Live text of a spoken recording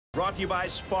brought to you by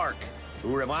Spark,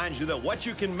 who reminds you that what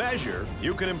you can measure,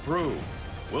 you can improve.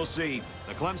 We'll see.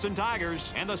 The Clemson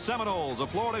Tigers and the Seminoles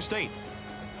of Florida State.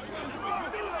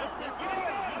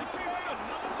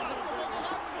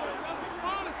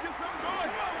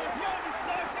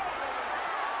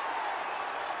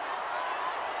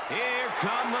 Here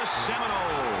come the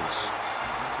Seminoles.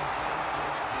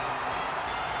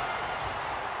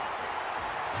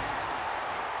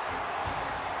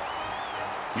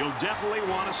 You'll definitely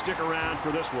want to stick around for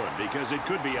this one because it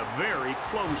could be a very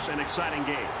close and exciting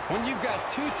game. When you've got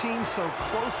two teams so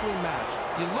closely matched,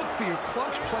 you look for your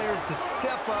clutch players to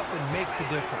step up and make the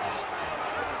difference.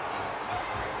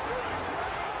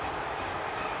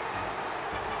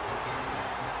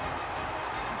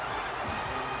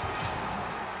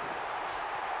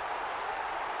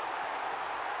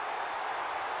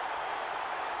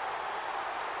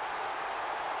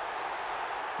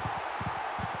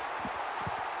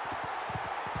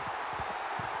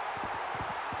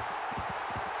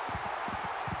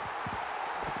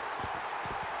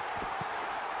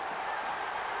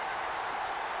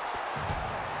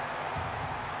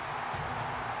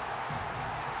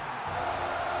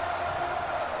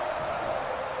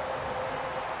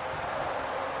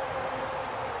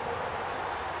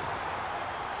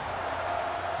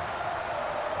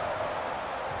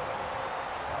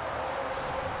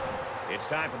 It's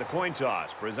time for the coin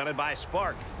toss, presented by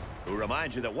Spark, who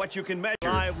reminds you that what you can measure,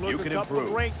 you can a couple improve.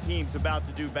 of ranked teams about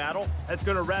to do battle. That's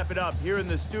going to wrap it up here in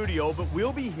the studio, but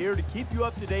we'll be here to keep you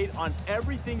up to date on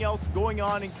everything else going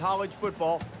on in college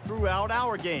football throughout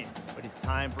our game. But it's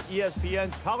time for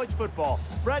ESPN's College Football.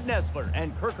 Brett Nessler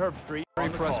and Kirk Herbstreit. Very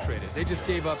frustrated. They just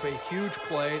gave up a huge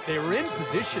play. They were in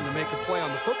position to make a play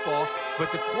on the football,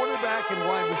 but the quarterback and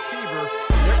wide receiver,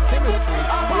 their chemistry,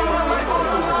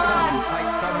 tight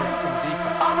coverage from defense.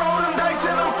 I'm rolling dice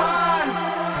and I'm fine,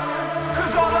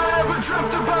 'cause all I ever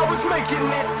dreamt about was making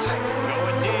it.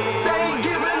 They ain't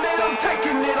giving it, I'm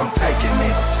taking it, I'm taking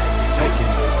it.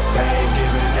 Taking it, they ain't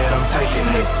giving it, I'm taking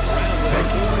it.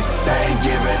 Taking it, they ain't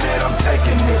giving it, I'm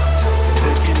taking it.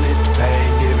 Taking it, they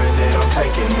ain't giving it, I'm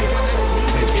taking it.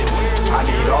 Taking it, I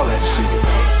need all that shit.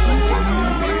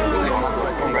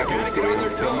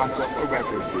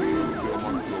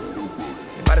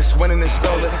 If I just went in and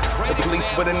stole it, the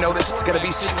police would've noticed. Gotta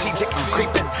be strategic,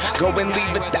 creeping, go and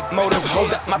leave with that motive.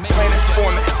 Hold up, my plan is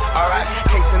forming. Alright,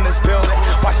 case in this building.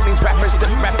 Watching these rappers that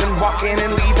rap and walk in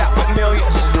and leave out with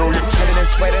millions. Headed and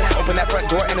sweating, open that front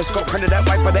door and the scope printed up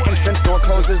right by the entrance. Door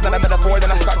closes, not a metaphor.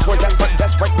 Then I start towards that front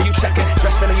desk right when you check it.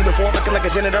 Dressed in a uniform, looking like a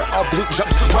janitor. All blue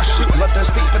jumpsuit, rush shoot. Love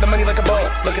thirsty for the money like a bull.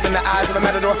 Looking in the eyes of a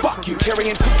matador. Fuck you,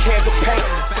 carrying 2 cans of paint.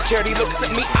 Security looks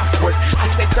at me awkward. I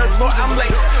say 3rd floor, I'm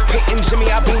late. Peyton Jimmy,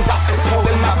 I beans office,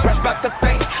 holding my breath, about to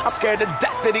faint. I'm scared to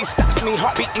death that he stops me.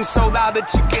 Heart beating so loud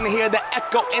that you can hear the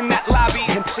echo in that lobby.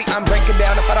 And see, I'm breaking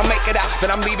down. If I don't make it out,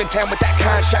 then I'm leaving town with that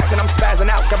contract. And I'm spazzing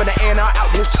out, grabbing the ANR out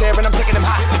his chair, and I'm taking him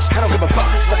hostage. I don't give a fuck.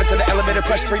 Step into the elevator,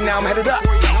 press 3, now I'm headed up.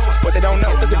 What they don't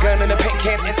know, there's a gun in the paint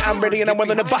can, and I'm ready and I'm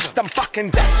willing to bust. I'm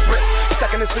fucking desperate.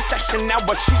 Stuck in this recession, now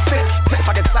what you think? If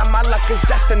I can sign, my luck is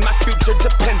destined. My future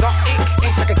depends on ink.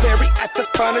 Secretary at the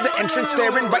front of the entrance,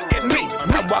 staring right at me.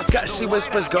 I walk up, she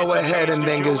whispers, go ahead, and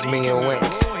then gives me a wink.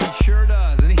 Oh, he sure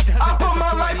does, and he doesn't I put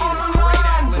my life on the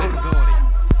line.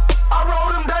 I roll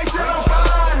them dice and I'm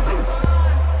fine,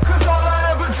 'cause all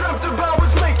I ever dreamt about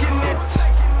was making it.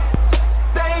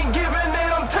 They ain't giving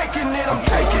it, I'm taking it, I'm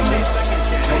taking it.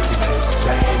 Taking it,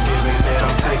 they ain't giving it,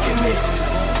 I'm taking it.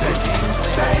 Taking it,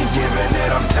 they ain't giving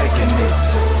it, I'm taking it.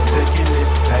 Taking it,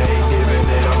 they ain't giving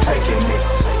it, I'm taking it.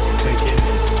 Taking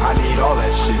it, I need all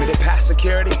that shit. Made it past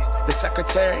security, the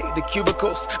secretary, the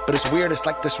cubicles. But it's weird, it's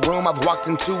like this room I've walked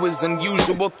into is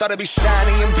unusual. Thought it'd be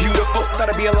shiny and beautiful, thought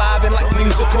it'd be alive and like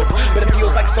musical. But it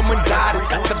feels like someone died, it's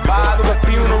got the vibe of a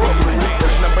funeral.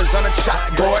 There's numbers on a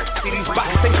chalkboard, CDs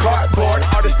boxed in cardboard.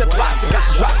 Artists that plots got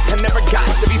dropped and never got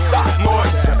to be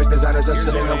sophomores. Graphic designers are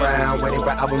sitting around, waiting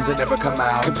for albums that never come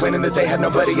out. Complaining that they had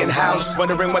nobody in-house,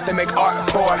 wondering what they make art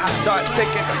for. I start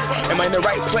thinking, am I in the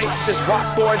right place? Just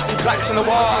walk forward, see plaques on the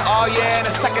wall. Oh yeah, in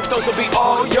a second those will be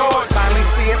all yours. Finally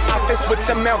see an office with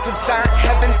the melted sign,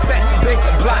 heaven sent. Big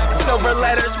block, silver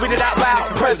letters, read it out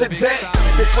loud, President.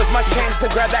 This was my chance to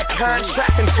grab that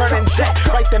contract and turn and jet.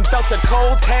 Right then felt a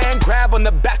cold hand grab on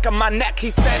the back of my neck. He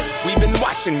said, we've been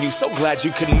watching you, so glad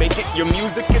you could make it. Your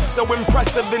music, it's so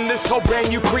impressive in this whole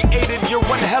brand you created. You're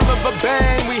one hell of a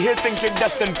band. We here think you're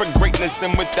destined for greatness,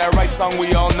 and with that right song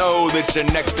we all know that you're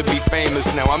next to be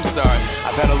famous. Now I'm sorry,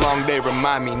 I've had a long day,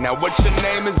 remind me. Now what your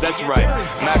name is? That's right,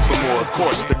 Macklemore, of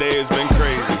course. Today has been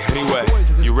crazy. Anyway,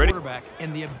 you ready?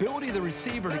 And the ability of the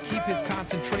receiver to keep his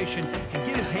concentration and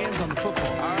get his hands on the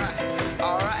football.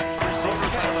 All right.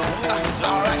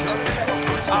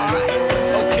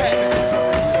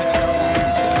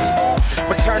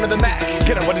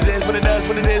 Get up what it is, what it does,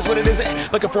 what it is, what it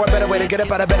isn't. Looking for a better way to get up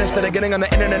out of bed instead of getting on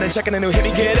the internet and checking a new hit.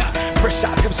 Get up, first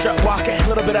shot, hip strut walking. A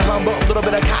little bit of humble, a little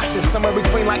bit of cautious. Somewhere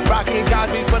between like Rocky and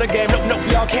Cosby's for the game. Nope, nope,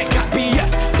 y'all can't copy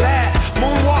yet. Bad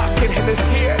moonwalking, and this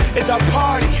here is our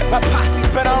party. My posse's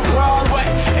been on Broadway,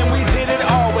 and we did it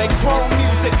all way. Chrome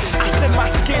music, I shed my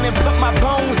skin and put my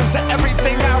bones into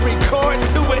everything I record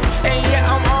to it. And yeah,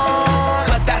 I'm on.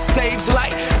 Let that stage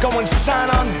light go and shine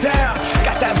on down.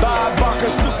 Got that Bob Barker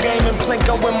suit game and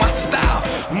Plinko in my style.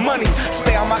 Money,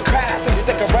 stay on my craft and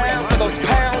stick around for those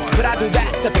pounds. But I do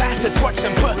that to pass the torch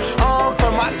and put on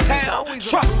for my town.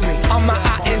 Trust me, on my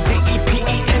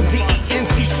INDEPENDENT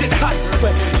shit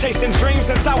hustling. Chasing dreams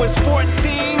since I was 14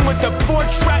 with the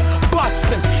 4-track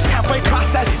bustin'. Halfway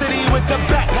across that city with the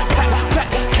back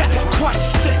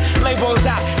crush shit. Labels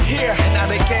out here, now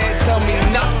they can't tell me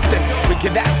nothing. We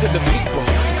give that to the people,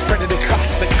 spread it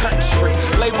across the country.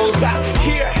 Labels out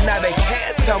here, now they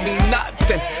can't tell me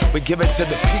nothing. We give it to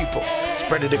the people,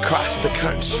 spread it across the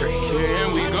country.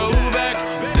 Can we go back?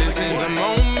 This is the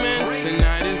moment,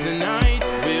 tonight is the night.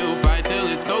 We'll fight till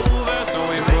it's over, so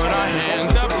we put our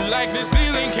hands up like the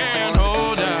ceiling can't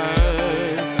hold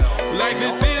us. Like the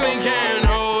ceiling can't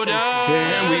hold us.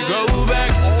 Can we go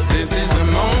back? This is the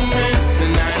moment,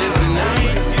 tonight is the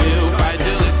night. We'll fight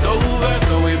till it's over,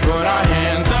 so we put our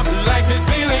hands up like the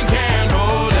ceiling can't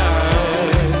hold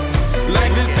us.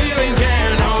 Like the ceiling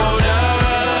can't hold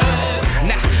us.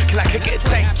 Nah, can I kick it?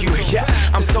 Thank you, yeah.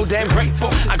 I'm so damn grateful.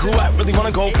 I grew up really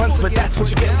wanna go fronts, but that's what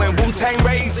you get when Wu-Tang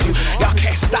raised you. Y'all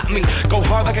can't stop me. Go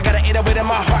hard like I got an 808 in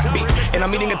my heartbeat. And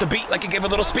I'm eating at the beat like it gave a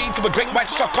little speed to a great white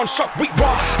shark on shark. We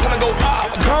raw. Time to go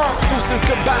up, gone. Deuces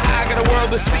goodbye. I got a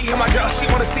world to see. And my girl, she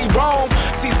wanna see Rome.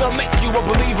 Caesar make you a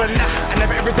believer. Nah, I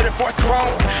never ever did it for a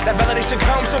throne. That validation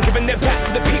comes from giving it back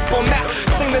to the people. Now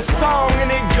sing this song and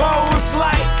it goes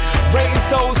like, raise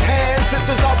those hands, this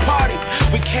is our party.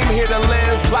 We came here to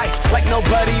live life like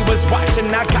nobody was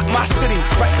watching. I got my city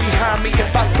right behind me.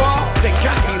 If I fall, they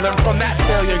got me. Learn from that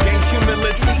failure, gain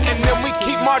humility, and then we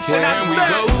keep marching. Can we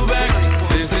go back?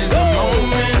 This is the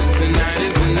moment.